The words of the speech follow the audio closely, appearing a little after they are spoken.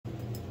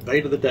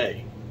bait of the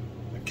day,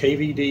 a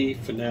KVD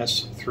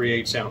Finesse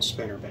 3/8 ounce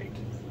spinnerbait.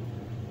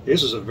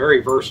 This is a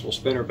very versatile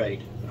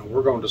spinnerbait, and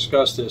we're going to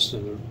discuss this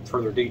in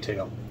further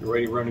detail. You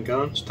ready to run a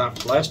gun? It's time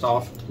for blast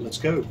off. Let's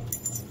go.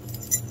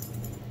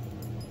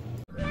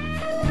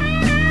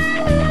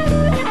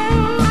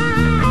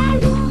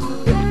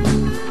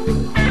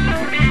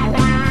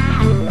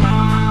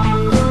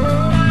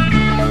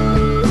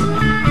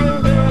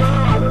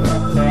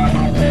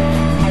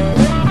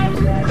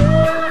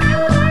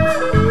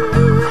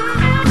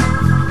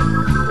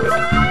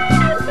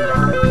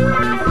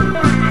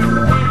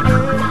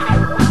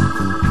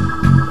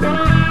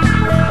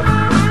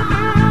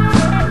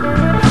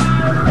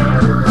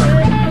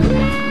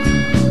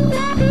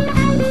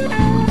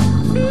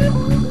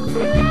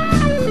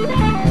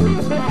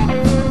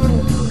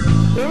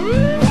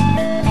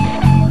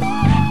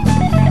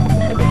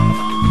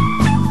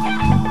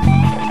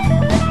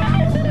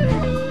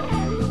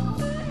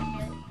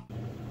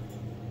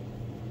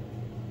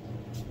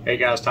 Hey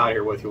guys, Todd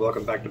here with you.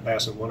 Welcome back to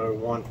Bassin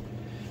 101.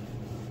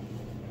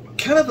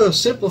 Kind of a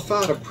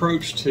simplified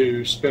approach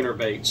to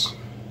spinnerbaits,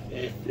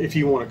 if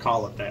you want to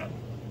call it that.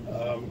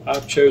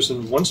 I've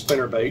chosen one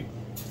spinnerbait,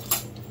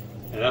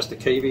 and that's the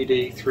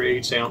KVD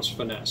 3/8 ounce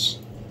Finesse.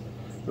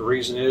 The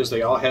reason is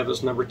they all have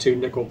this number 2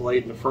 nickel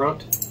blade in the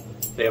front.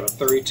 They have a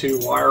 32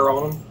 wire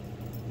on them.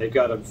 They've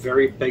got a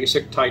very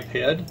basic type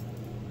head.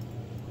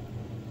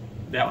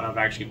 That one I've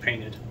actually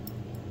painted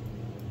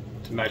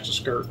to match the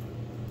skirt.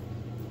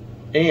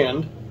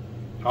 And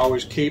I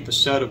always keep a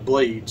set of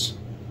blades.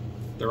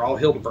 They're all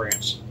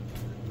Hildebrands,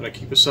 but I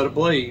keep a set of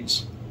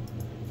blades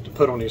to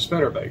put on these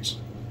spinnerbaits.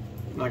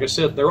 Like I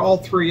said, they're all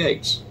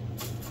 3/8.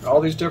 All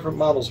these different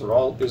models these are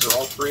all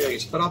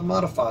 3/8, but I've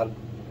modified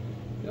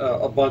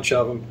a bunch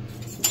of them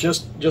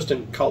just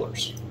in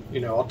colors. You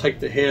know, I'll take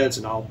the heads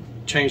and I'll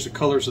change the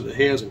colors of the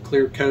heads and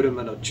clear coat them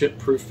in a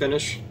chip-proof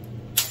finish,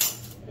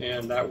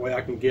 and that way I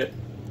can get,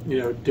 you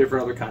know,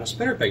 different other kind of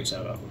spinnerbaits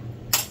out of them.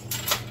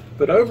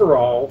 But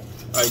overall,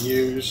 I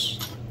use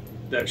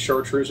that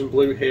chartreuse and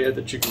blue head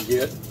that you can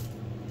get,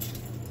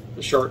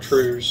 the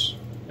chartreuse,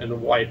 and the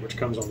white, which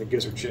comes on the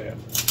gizzard shad.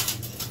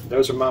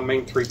 Those are my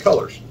main 3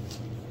 colors.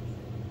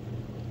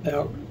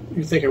 Now,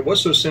 you're thinking,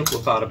 what's so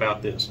simplified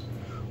about this?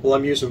 Well,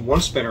 I'm using one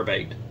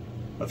spinnerbait,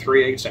 a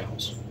 3/8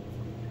 ounce.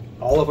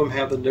 All of them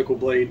have the nickel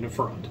blade in the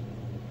front.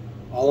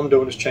 All I'm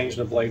doing is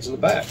changing the blades in the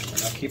back.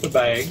 And I keep a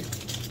bag.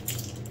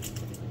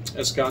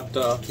 It's got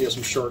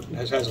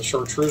has a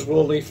chartreuse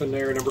willow leaf in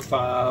there, number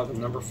 5, and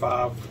number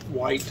 5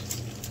 white.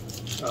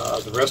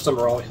 The rest of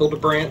them are all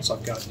Hildebrands.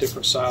 I've got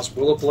different size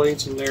willow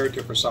blades in there,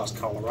 different size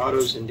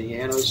Colorados,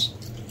 Indianas.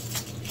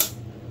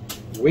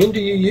 When do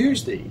you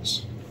use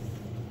these?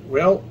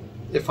 Well,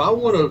 if I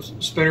want a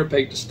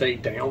spinnerbait to stay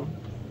down,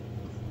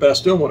 but I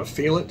still want to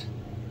feel it,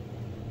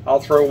 I'll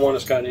throw one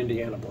that's got an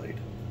Indiana blade.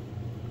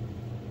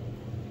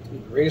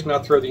 And the reason I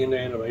throw the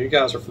Indiana blade, you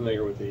guys are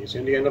familiar with these.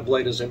 Indiana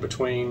blade is in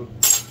between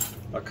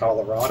a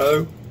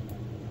Colorado,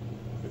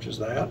 which is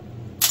that,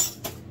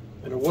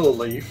 and a willow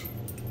leaf,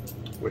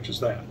 which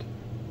is that.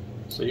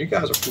 So you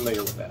guys are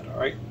familiar with that, all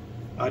right?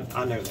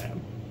 I know that.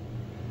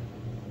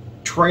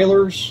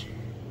 Trailers,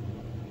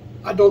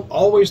 I don't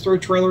always throw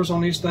trailers on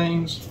these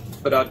things,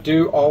 but I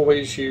do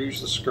always use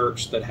the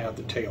skirts that have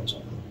the tails on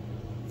them.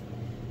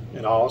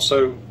 And I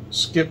also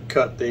skip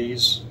cut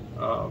these.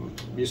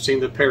 You've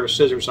seen the pair of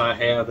scissors I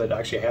have that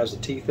actually has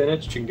the teeth in it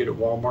that you can get at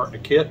Walmart in a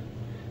kit.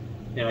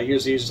 And I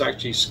use these to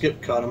actually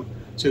skip cut them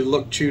so they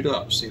look chewed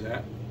up. See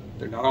that?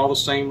 They're not all the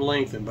same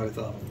length in both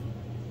of them.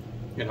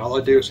 And all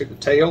I do is take the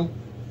tail,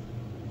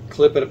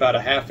 clip it about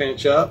a 1/2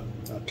 inch up.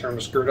 I turn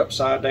the skirt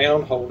upside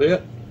down, hold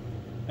it,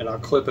 and I'll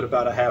clip it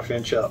about a 1/2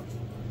 inch up.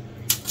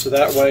 So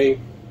that way,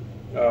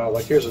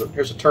 like here's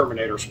a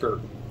Terminator skirt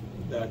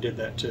that I did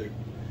that too.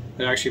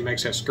 It actually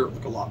makes that skirt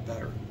look a lot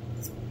better.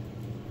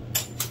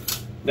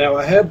 Now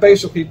I have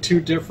basically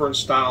 2 different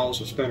styles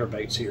of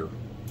spinnerbaits here.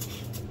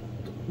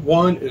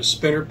 One is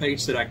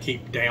spinnerbaits that I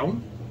keep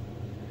down.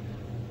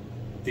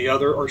 The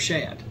other are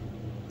shad.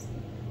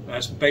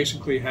 That's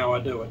basically how I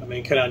do it. I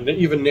mean, can I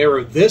even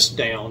narrow this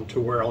down to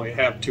where I only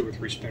have 2 or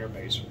 3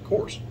 spinnerbaits? Of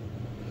course.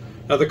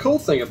 Now the cool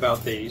thing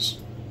about these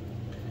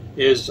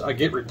is I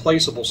get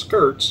replaceable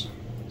skirts,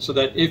 so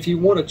that if you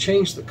want to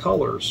change the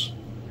colors,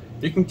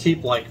 you can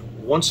keep like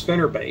one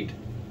spinnerbait,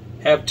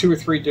 have 2 or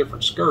 3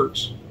 different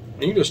skirts,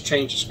 and you just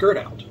change the skirt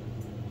out.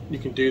 You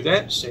can do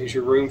that, saves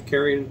you room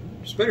carrying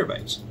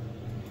spinnerbaits.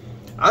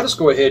 I just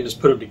go ahead and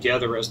just put them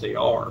together as they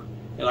are.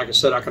 And like I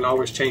said, I can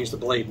always change the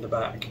blade in the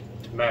back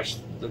to match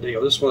the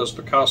deal. This one is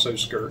Picasso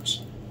skirts.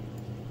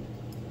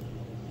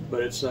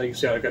 But it's, you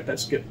see, I got that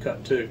skip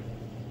cut too.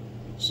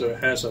 So it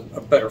has a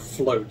better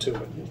flow to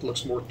it. It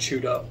looks more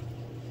chewed up.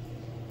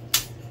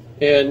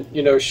 And,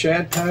 you know,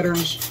 shad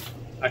patterns,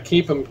 I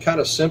keep them kind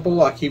of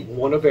simple. I keep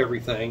one of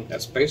everything.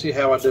 That's basically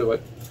how I do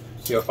it.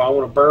 You know, if I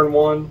want to burn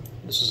one,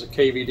 this is a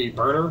KVD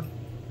burner,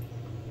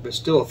 but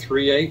still a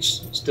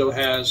 3/8. It still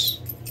has,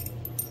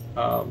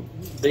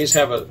 these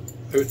have a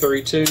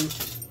 032.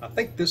 I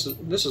think this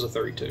is a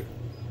 32,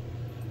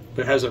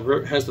 but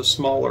it has the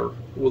smaller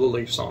willow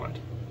leaves on it.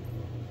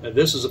 And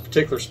this is a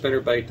particular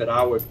spinnerbait that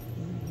I would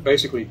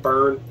basically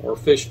burn or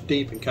fish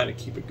deep and kind of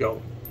keep it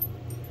going.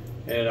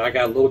 And I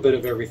got a little bit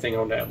of everything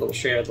on that, little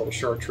shad, little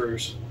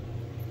chartreuse.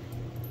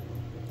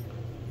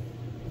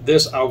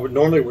 This I would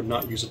normally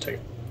not use a tail,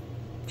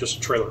 just a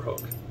trailer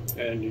hook.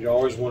 And you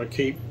always want to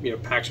keep, you know,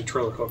 packs of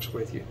trailer hooks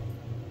with you.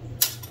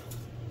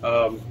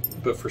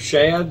 But for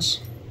shads,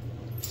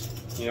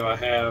 you know, I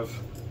have,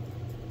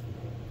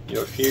 you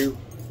know, a few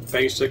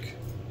basic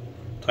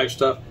type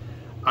stuff.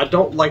 I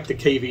don't like the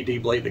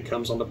KVD blade that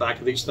comes on the back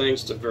of these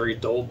things. It's a very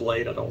dull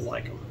blade. I don't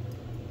like them.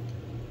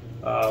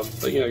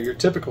 But you know, your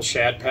typical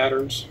shad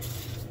patterns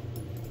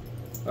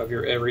of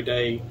your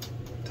everyday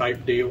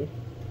type deal.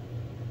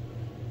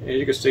 And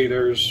you can see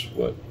there's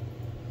what,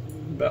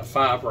 about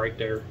 5 right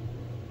there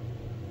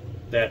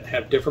that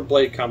have different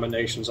blade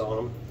combinations on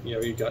them. You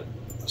know, you got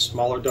a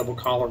smaller double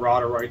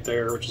Colorado right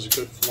there, which is a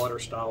good flutter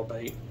style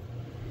bait.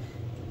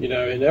 You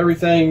know, and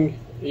everything,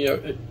 you know,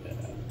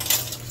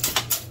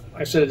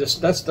 like I said,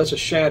 that's a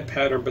shad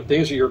pattern, but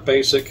these are your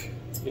basic,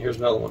 here's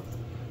another one,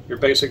 your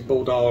basic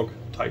bulldog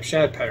type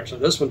shad pattern. So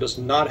this one does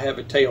not have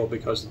a tail,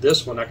 because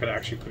this one I could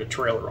actually put a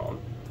trailer on.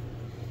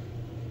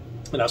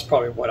 And that's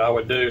probably what I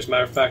would do. As a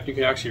matter of fact, you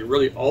can actually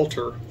really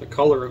alter the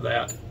color of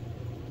that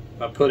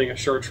by putting a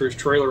chartreuse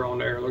trailer on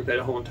there. Look, that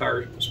whole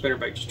entire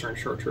spinnerbait just turned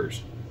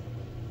chartreuse.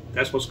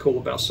 That's what's cool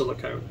about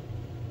silicone,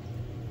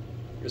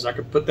 is I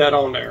could put that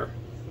on there,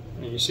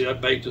 and you see that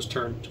bait just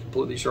turned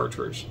completely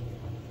chartreuse.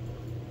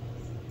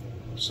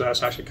 So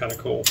that's actually kind of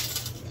cool.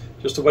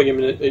 Just the way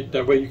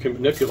you can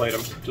manipulate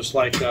them. Just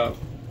like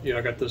you know,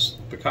 I got this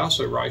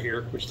Picasso right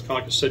here, which is kind of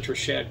like a citrus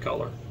shad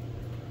color.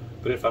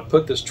 But if I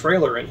put this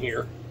trailer in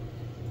here,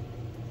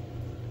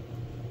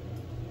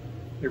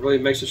 it really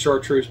makes the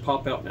chartreuse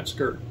pop out in that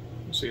skirt.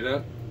 You see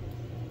that?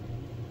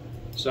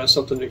 So that's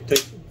something to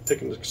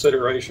take into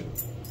consideration.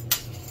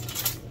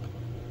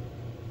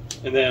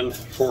 And then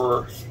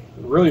for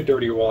really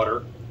dirty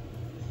water,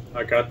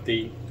 I got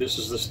this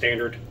is the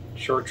standard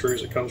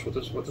chartreuse that comes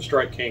with the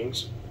Strike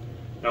Kings.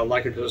 And I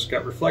like it because it's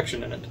got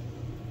reflection in it.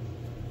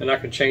 And I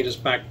can change this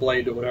back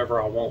blade to whatever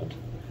I want.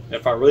 And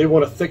if I really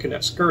want to thicken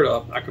that skirt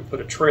up, I can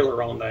put a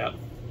trailer on that,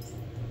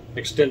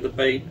 extend the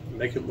bait,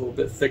 make it a little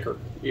bit thicker.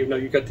 Even though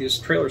you've got these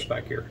trailers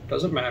back here,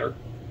 doesn't matter.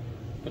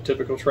 A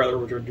typical trailer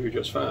would do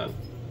just fine.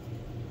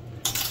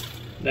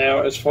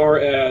 Now, as far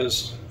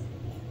as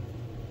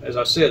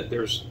I said,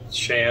 there's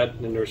shad,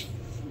 and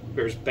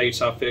there's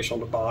baits I fish on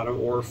the bottom,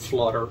 or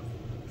flutter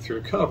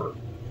through cover.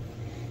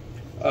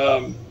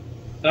 And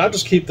I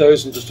just keep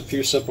those in just a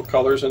few simple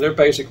colors, and they're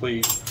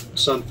basically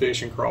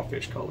sunfish and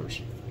crawfish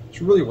colors.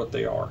 It's really what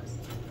they are.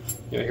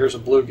 You know, here's a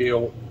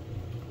bluegill,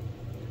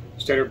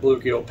 standard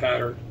bluegill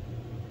pattern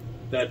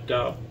that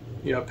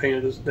you know, I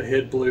painted the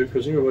head blue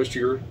because, you know, most of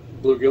your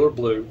bluegill are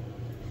blue,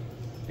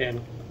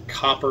 and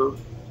copper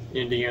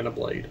Indiana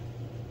blade.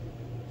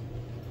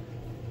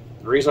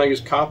 The reason I use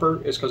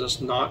copper is because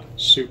it's not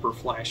super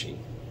flashy.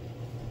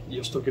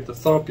 You'll still get the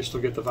thump, you'll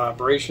still get the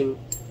vibration,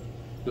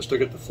 you'll still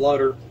get the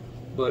flutter,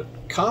 but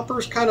copper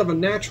is kind of a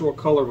natural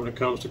color when it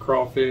comes to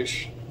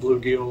crawfish,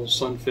 bluegill,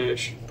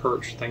 sunfish,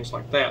 perch, things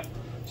like that.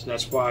 So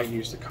that's why I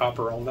use the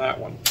copper on that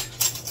one.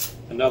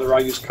 Another I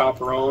use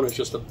copper on is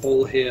just a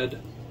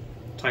bullhead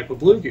type of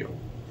bluegill.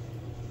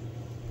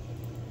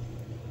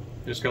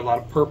 It's got a lot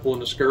of purple in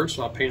the skirt,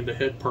 so I painted the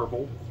head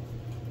purple.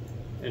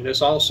 And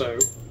this also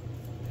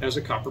has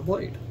a copper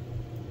blade,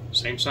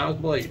 same size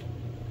blade.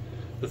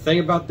 The thing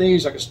about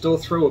these, I can still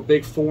throw a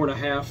big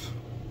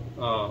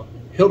 4.5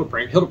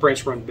 Hildebrandt.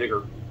 Hildebrands run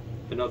bigger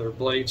than other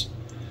blades,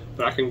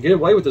 but I can get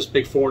away with this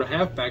big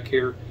 4.5 back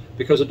here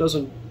because it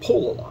doesn't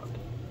pull a lot.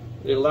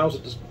 It allows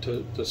it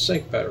to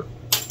sink better.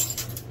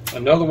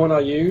 Another one I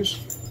use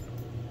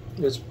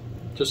is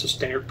just a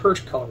standard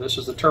perch color. This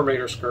is the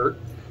Terminator skirt.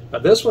 Now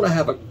this one I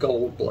have a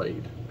gold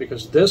blade,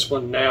 because this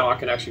one now I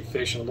can actually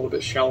fish in a little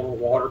bit shallower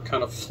water,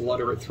 kind of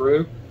flutter it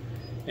through,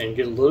 and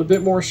get a little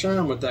bit more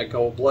shine with that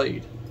gold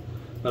blade.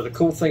 Now the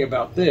cool thing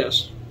about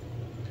this,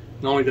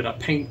 not only did I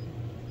paint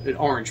an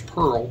orange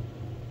pearl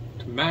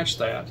to match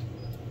that,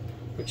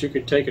 but you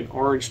could take an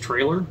orange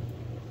trailer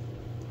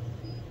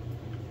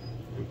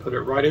and put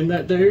it right in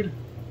that dude,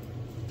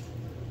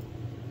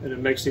 and it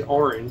makes the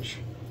orange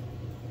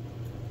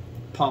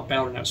pop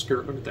out in that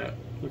skirt. Look at that.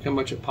 Look how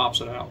much it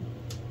pops it out.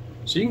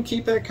 So you can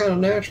keep that kind of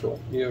natural.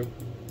 You know,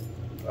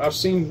 I've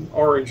seen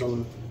orange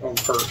on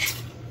perch,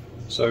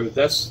 so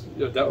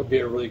that would be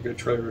a really good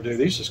trailer to do.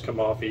 These just come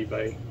off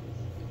eBay.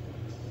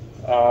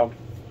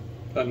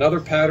 Another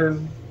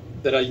pattern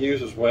that I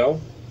use as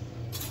well,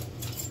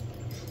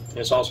 and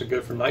it's also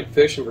good for night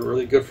fishing, but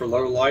really good for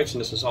low lights, and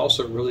this is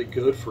also really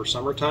good for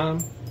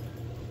summertime,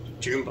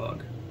 June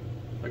bug.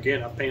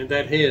 Again, I painted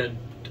that head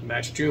to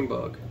match June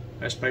bug.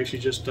 That's basically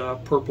just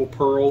purple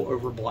pearl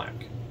over black.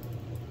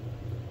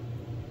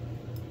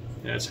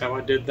 And that's how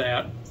I did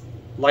that.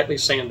 Lightly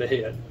sand the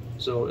head,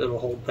 so it'll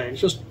hold paint.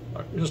 It's just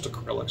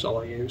acrylics,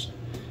 all I use.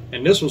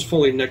 And this one's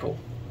fully nickel.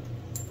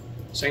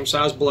 Same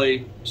size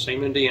blade,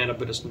 same Indiana,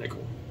 but it's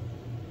nickel.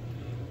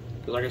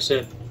 Because like I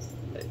said,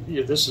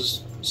 yeah, this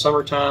is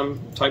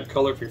summertime type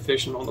color if you're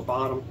fishing on the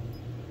bottom.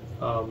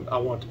 I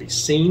want it to be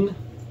seen,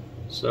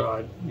 so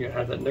I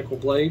have that nickel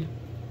blade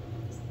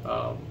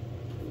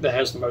that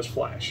has the most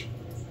flash.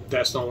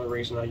 That's the only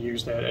reason I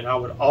use that, and I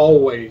would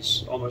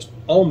always, almost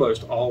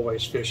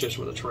always fish this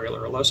with a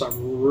trailer, unless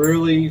I'm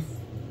really,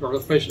 or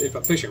if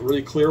I fish in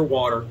really clear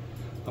water,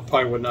 I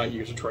probably would not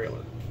use a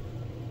trailer.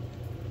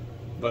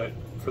 But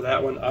for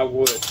that one, I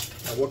would.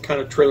 Now, what kind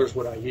of trailers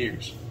would I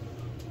use?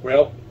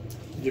 Well,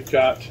 you've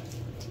got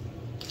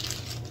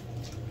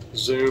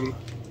Zoom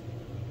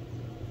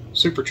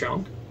Super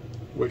Chunk,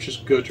 which is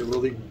good to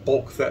really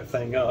bulk that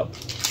thing up,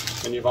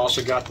 and you've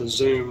also got the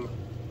Zoom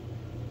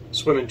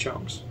Swimming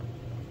Chunks.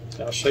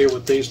 I'll show you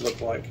what these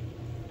look like.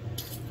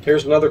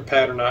 Here's another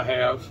pattern I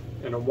have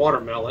in a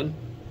watermelon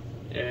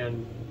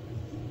and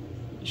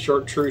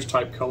chartreuse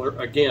type color.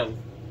 Again,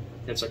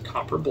 it's a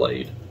copper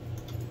blade.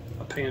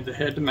 I painted the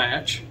head to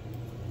match.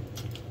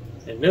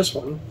 And this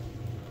one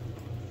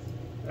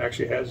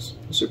actually has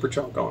a super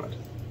chunk on it.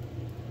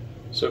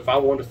 So if I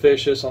wanted to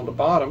fish this on the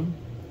bottom,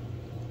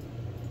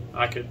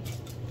 I could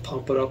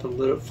pump it up and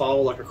let it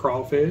fall like a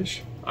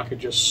crawfish. I could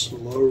just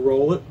slow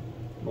roll it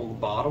on the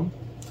bottom,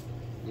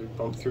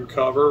 bump through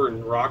cover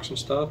and rocks and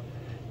stuff,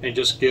 and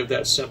just give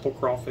that simple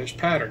crawfish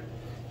pattern.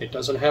 It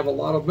doesn't have a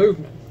lot of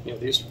movement.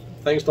 These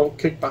things don't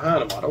kick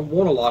behind them. I don't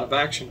want a lot of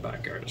action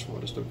back there. I just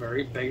want just a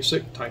very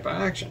basic type of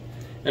action.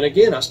 And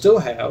again, I still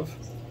have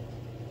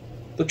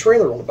the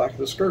trailer on the back of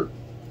the skirt.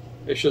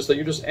 It's just that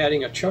you're just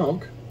adding a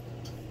chunk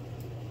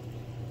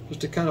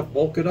just to kind of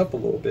bulk it up a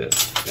little bit.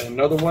 And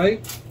another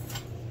way,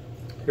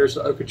 here's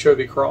the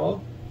Okeechobee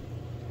crawl.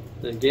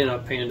 Then again, I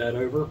painted that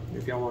over.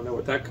 If y'all want to know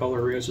what that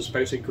color is, it's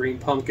basically green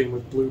pumpkin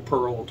with blue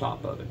pearl on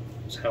top of it.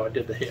 That's how I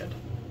did the head.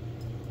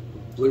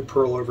 Blue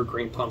pearl over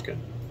green pumpkin.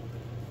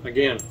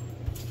 Again,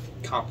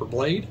 copper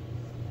blade,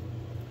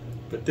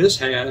 but this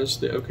has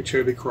the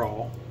Okeechobee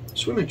crawl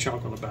swimming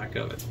chunk on the back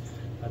of it.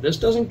 Now, this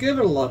doesn't give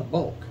it a lot of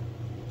bulk.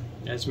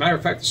 As a matter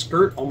of fact, the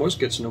skirt almost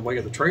gets in the way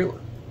of the trailer.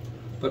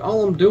 But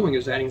all I'm doing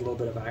is adding a little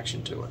bit of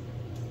action to it.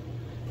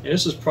 And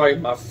this is probably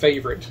my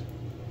favorite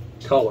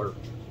color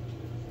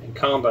and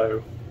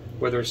combo,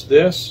 whether it's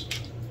this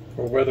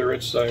or whether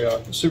it's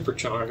a super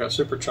chunk. I got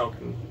super chunk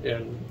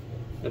in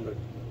the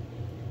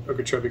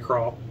Okeechobee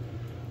crawl.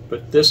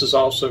 But this is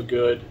also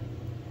good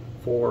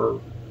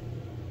for,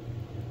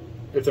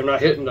 if they're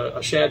not hitting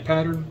a shad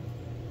pattern,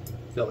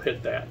 they'll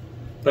hit that.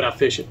 But I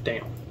fish it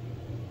down.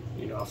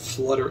 I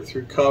flutter it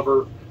through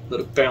cover,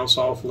 let it bounce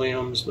off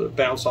limbs, let it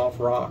bounce off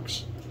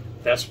rocks.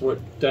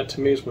 That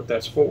to me is what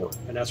that's for.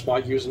 And that's why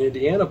I use an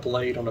Indiana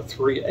blade on a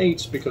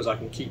 3/8, because I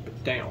can keep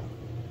it down.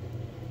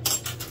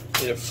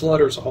 And it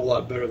flutters a whole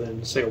lot better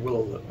than, say, a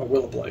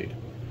willow blade.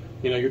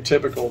 Your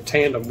typical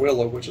tandem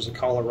willow, which is a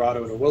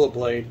Colorado and a willow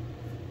blade,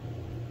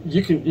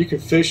 you can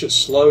fish it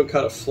slow and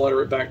kind of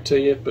flutter it back to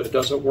you, but it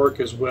doesn't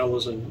work as well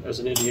as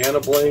an Indiana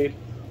blade,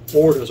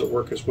 or does it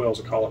work as well as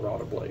a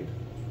Colorado blade.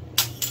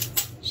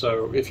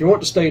 So if you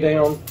want to stay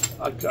down,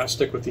 I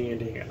stick with the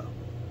Indiana.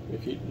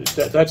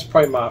 That's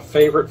probably my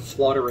favorite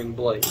fluttering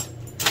blade.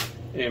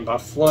 And by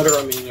flutter,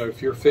 I mean,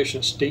 if you're fishing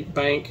a steep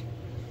bank,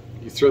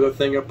 you throw the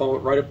thing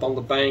right up on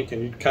the bank,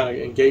 and you kind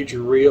of engage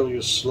your reel, and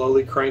you just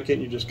slowly crank it,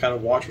 and you just kind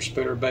of watch your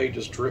spinnerbait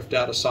just drift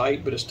out of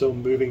sight, but it's still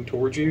moving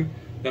towards you.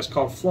 That's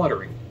called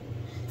fluttering.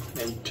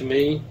 And to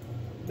me,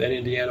 that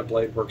Indiana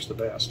blade works the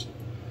best.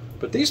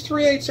 But these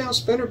 3/8 ounce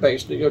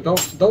spinnerbaits,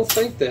 don't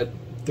think that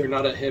they're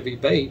not a heavy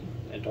bait,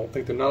 and don't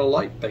think they're not a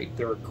light bait.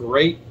 They're a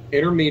great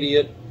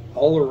intermediate,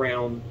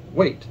 all-around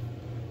weight.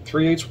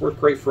 3/8 work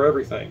great for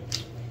everything.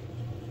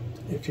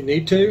 If you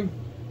need to,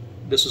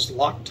 this is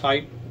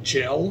Loctite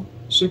gel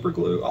super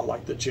glue. I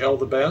like the gel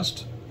the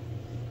best,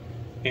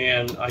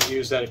 and I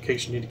use that in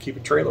case you need to keep a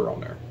trailer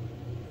on there.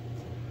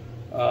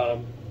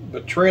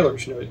 But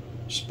trailers,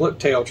 split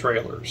tail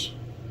trailers.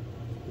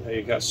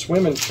 You've got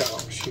swimming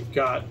chunks. You've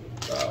got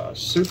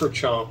super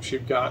chunks.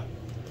 You've got,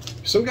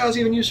 some guys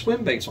even use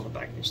swim baits on the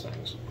back of these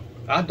things.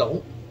 I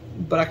don't,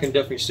 but I can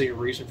definitely see a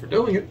reason for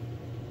doing it.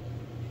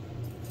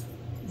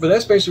 But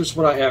that's basically just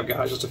what I have,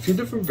 guys. Just a few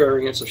different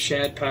variants of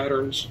shad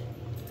patterns,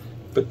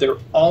 but they're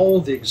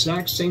all the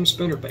exact same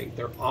spinnerbait.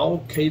 They're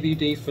all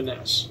KVD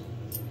finesse.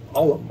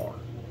 All of them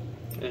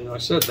are. And like I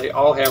said, they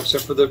all have,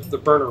 except for the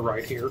burner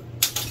right here,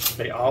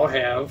 they all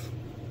have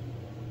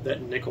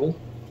that nickel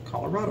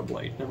Colorado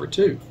blade, number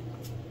 2.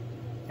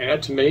 And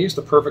that, to me, is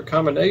the perfect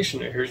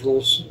combination. Here's a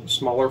little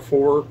smaller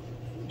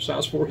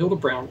size 4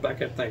 Hildebrand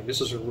back at thing.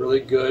 This is a really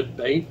good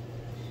bait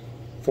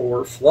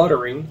for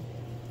fluttering,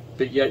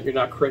 but yet you're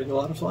not creating a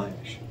lot of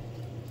flash.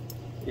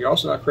 You're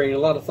also not creating a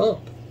lot of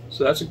thump.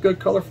 So that's a good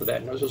color for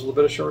that. Notice there's a little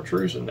bit of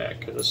chartreuse in that,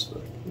 because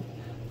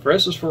for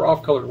us, it's for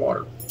off-colored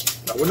water.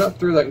 I would not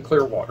throw that in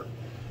clear water.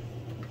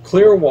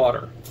 Clear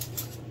water.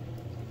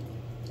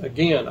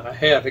 Again, I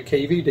have a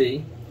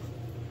KVD.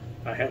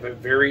 I have a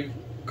very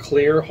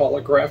clear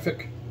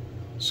holographic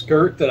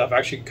skirt that I've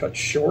actually cut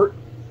short.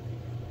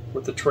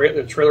 With the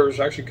trailer is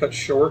actually cut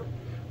short.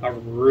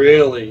 I've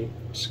really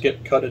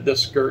skip-cutted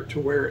this skirt to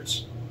where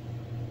it's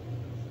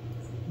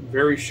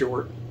very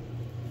short.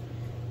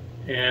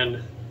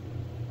 And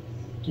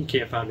you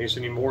can't find these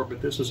anymore,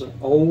 but this is an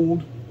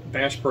old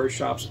Bass Pro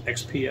Shops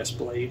XPS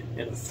blade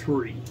and a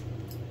 3.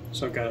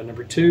 So I've got a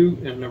number 2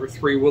 and a number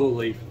 3 willow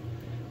leaf.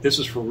 This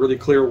is for really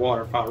clear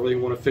water if I really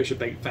want to fish a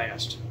bait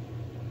fast.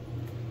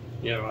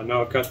 You know, I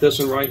know I've got this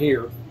one right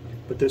here,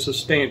 but this is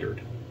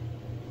standard.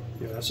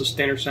 You know, that's a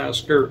standard size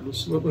skirt.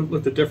 Let's look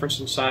at the difference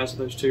in size of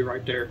those two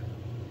right there.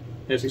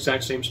 It's the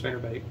exact same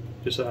spinnerbait.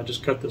 Just that I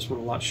just cut this one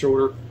a lot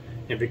shorter,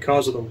 and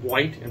because of the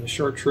white and the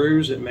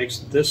chartreuse, it makes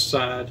this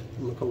side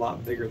look a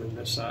lot bigger than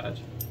this side.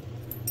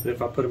 But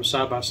if I put them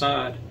side by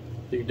side,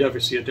 you can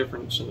definitely see a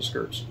difference in the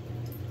skirts.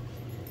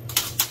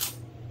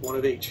 One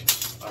of each.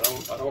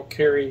 I don't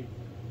carry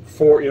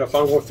 4. You know, if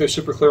I'm going to fish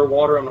super clear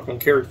water, I'm not going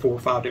to carry 4 or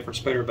 5 different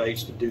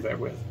spinnerbaits to do that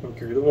with. I'm going to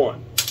carry the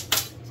one.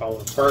 If I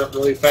want to burn it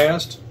really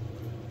fast,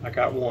 I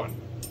got one.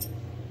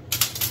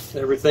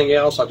 Everything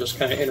else, I just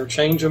kind of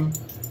interchange them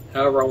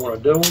however I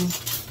want to do them.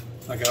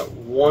 I got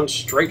one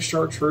straight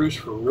chartreuse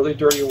for really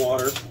dirty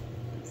water.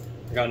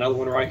 I got another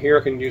one right here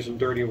I can use in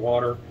dirty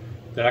water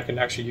that I can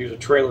actually use a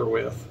trailer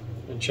with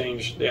and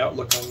change the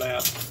outlook on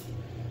that.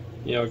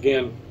 You know,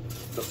 again,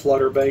 the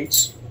flutter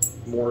baits,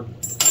 more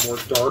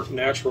dark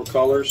natural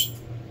colors.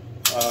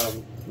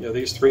 You know,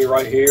 these 3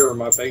 right here are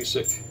my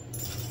basic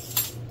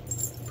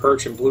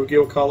perch and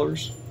bluegill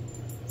colors.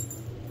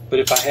 But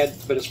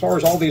as far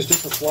as all these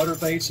different flutter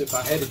baits, if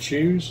I had to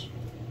choose,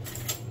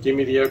 give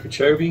me the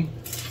Okeechobee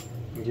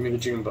and give me the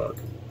June bug.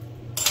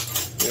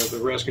 You know, the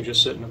rest can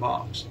just sit in the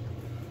box.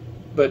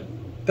 But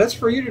that's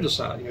for you to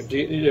decide.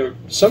 You know,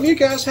 some of you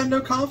guys have no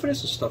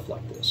confidence in stuff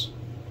like this,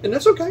 and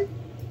that's okay.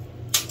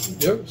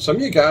 You know, some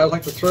of you guys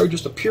like to throw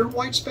just a pure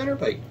white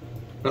spinnerbait.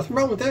 Nothing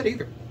wrong with that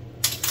either.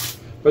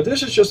 But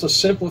this is just a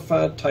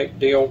simplified type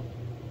deal.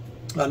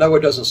 I know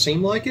it doesn't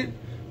seem like it,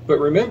 but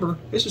remember,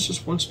 this is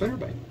just one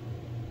spinnerbait.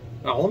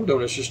 All I'm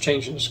doing is just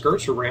changing the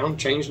skirts around,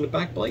 changing the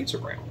back blades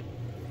around.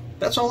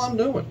 That's all I'm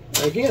doing.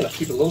 And again, I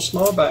keep a little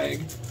small bag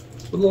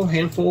with a little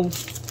handful,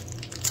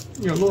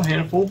 you know, a little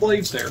handful of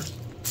blades there.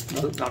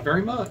 Not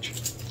very much.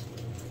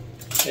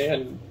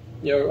 And,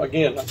 you know,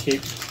 again, I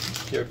keep,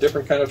 you know,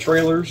 different kind of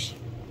trailers,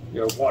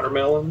 you know,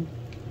 watermelon,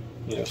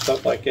 you know,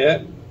 stuff like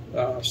that.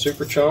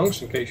 Super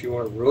chunks in case you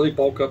want to really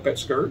bulk up that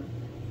skirt.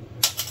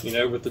 You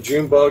know, with the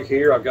June bug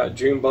here, I've got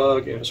June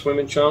bug in a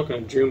swimming chunk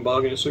and a June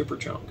bug in a super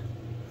chunk.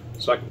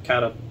 So I can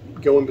kind of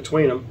go in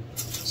between them.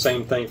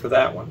 Same thing for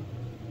that one.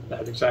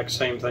 That exact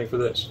same thing for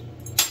this.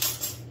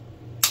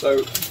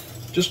 So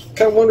just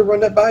kind of wanted to run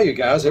that by you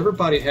guys.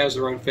 Everybody has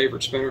their own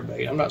favorite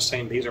spinnerbait. I'm not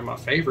saying these are my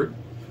favorite,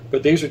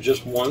 but these are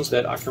just ones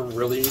that I can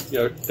really, you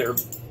know, they're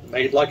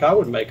made like I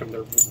would make them.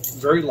 They're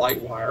very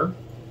light wire,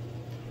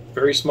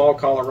 very small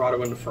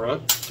Colorado in the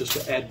front, just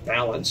to add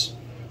balance.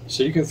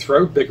 So you can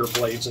throw bigger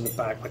blades in the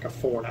back, like a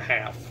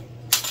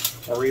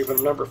 4.5, or even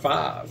a number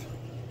 5.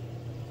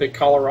 Big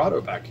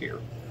Colorado back here.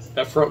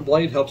 That front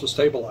blade helps to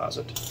stabilize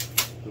it.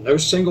 No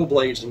single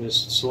blades in this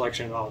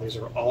selection at all. These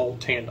are all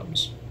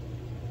tandems.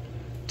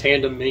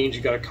 Tandem means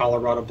you got a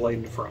Colorado blade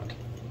in the front.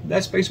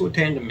 That's basically what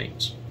tandem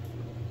means.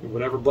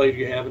 Whatever blade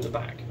you have in the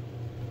back.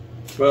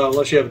 Well,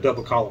 unless you have a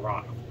double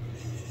Colorado.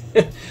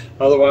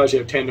 Otherwise, you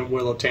have tandem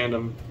willow,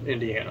 tandem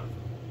Indiana.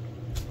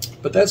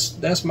 But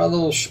that's my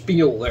little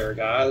spiel there,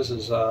 guys.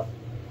 Is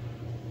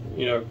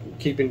you know,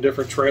 keeping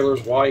different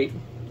trailers white.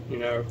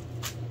 You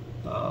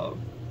know,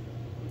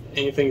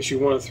 anything that you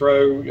want to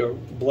throw. You know,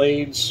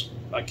 blades.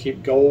 I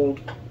keep gold,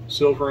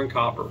 silver, and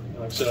copper. And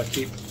like I said, I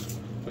keep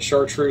a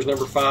chartreuse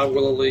number 5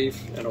 willow leaf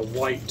and a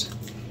white.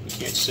 You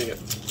can't see it,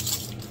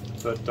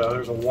 but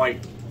there's a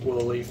white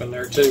willow leaf in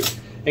there too.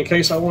 In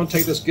case I want to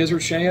take this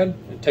gizzard shad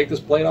and take this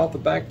blade off the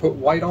back, put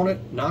white on it,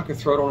 now I can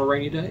throw it on a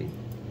rainy day,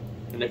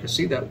 and they can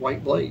see that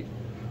white blade.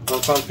 Or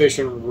if I'm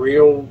fishing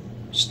real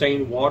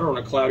stained water on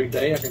a cloudy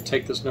day, I can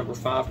take this number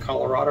 5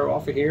 Colorado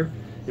off of here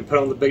and put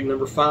on the big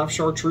number 5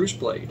 chartreuse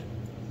blade.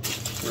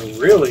 And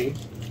really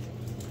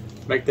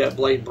make that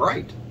blade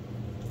bright.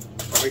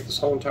 I'll make this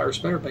whole entire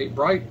spinnerbait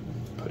bright.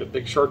 Put a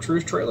big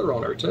chartreuse trailer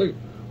on there too.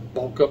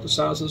 Bulk up the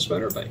size of the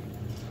spinnerbait.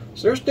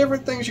 So there's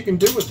different things you can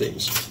do with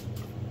these.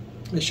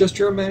 It's just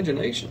your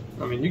imagination.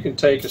 I mean, you can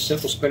take a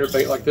simple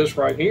spinnerbait like this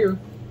right here,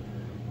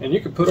 and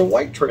you can put a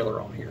white trailer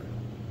on here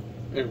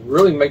and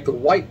really make the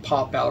white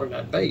pop out in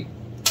that bait.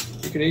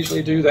 You can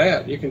easily do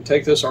that. You can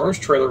take this orange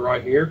trailer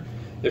right here.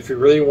 If you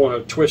really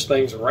want to twist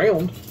things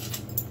around,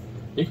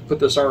 you can put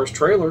this orange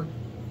trailer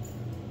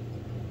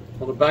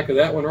on the back of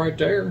that one right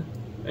there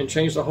and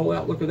change the whole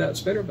outlook of that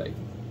spinnerbait.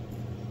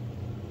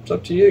 It's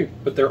up to you.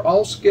 But they're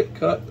all skip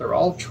cut. They're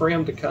all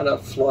trimmed to kind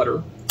of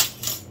flutter.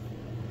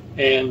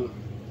 And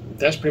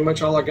that's pretty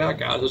much all I got,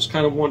 guys. I just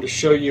kind of wanted to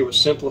show you a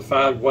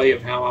simplified way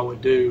of how I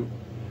would do,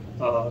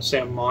 say,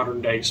 a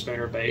modern day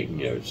spinnerbait.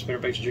 You know,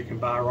 spinnerbaits that you can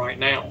buy right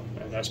now.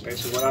 And that's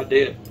basically what I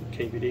did.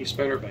 KVD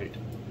spinnerbait.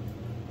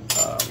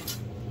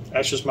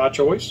 That's just my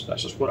choice.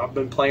 That's just what I've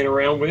been playing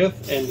around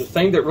with. And the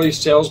thing that really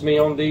sells me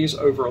on these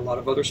over a lot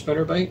of other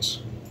spinnerbaits,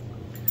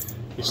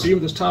 you see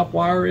what this top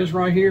wire is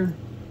right here?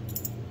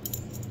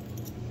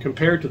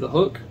 Compared to the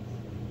hook,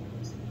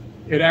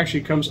 it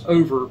actually comes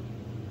over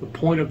the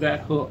point of that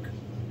hook.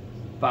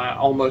 by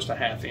almost a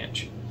 ½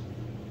 inch.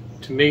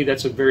 To me,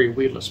 that's a very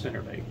weedless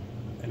spinnerbait,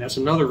 and that's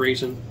another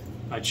reason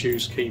I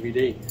choose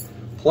KVD.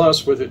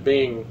 Plus, with it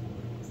being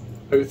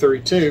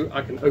 0.32,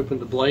 I can open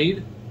the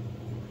blade,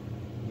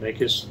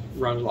 make it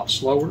run a lot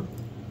slower.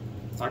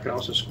 I can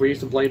also squeeze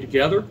the blade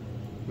together,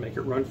 make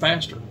it run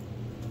faster.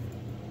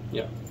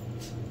 Yeah,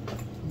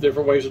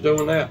 different ways of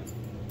doing that.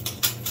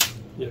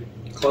 You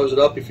close it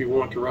up if you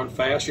want to run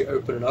fast. You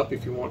open it up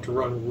if you want to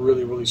run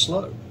really, really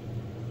slow.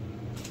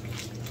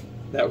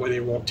 That way they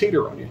won't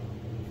teeter on you.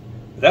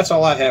 But that's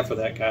all I have for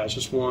that, guys.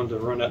 Just wanted to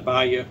run that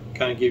by you,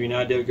 kind of give you an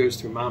idea what goes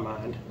through my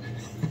mind,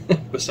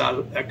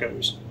 besides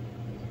echoes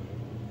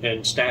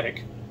and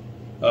static,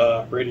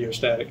 radio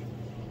static.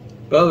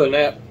 But other than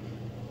that,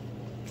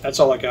 that's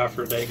all I got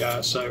for today,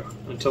 guys. So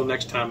until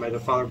next time, may the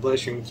Father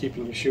bless you and keep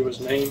in Yeshua's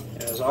name.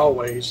 As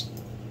always,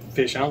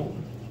 fish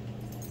on.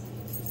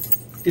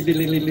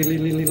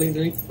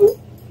 Ooh.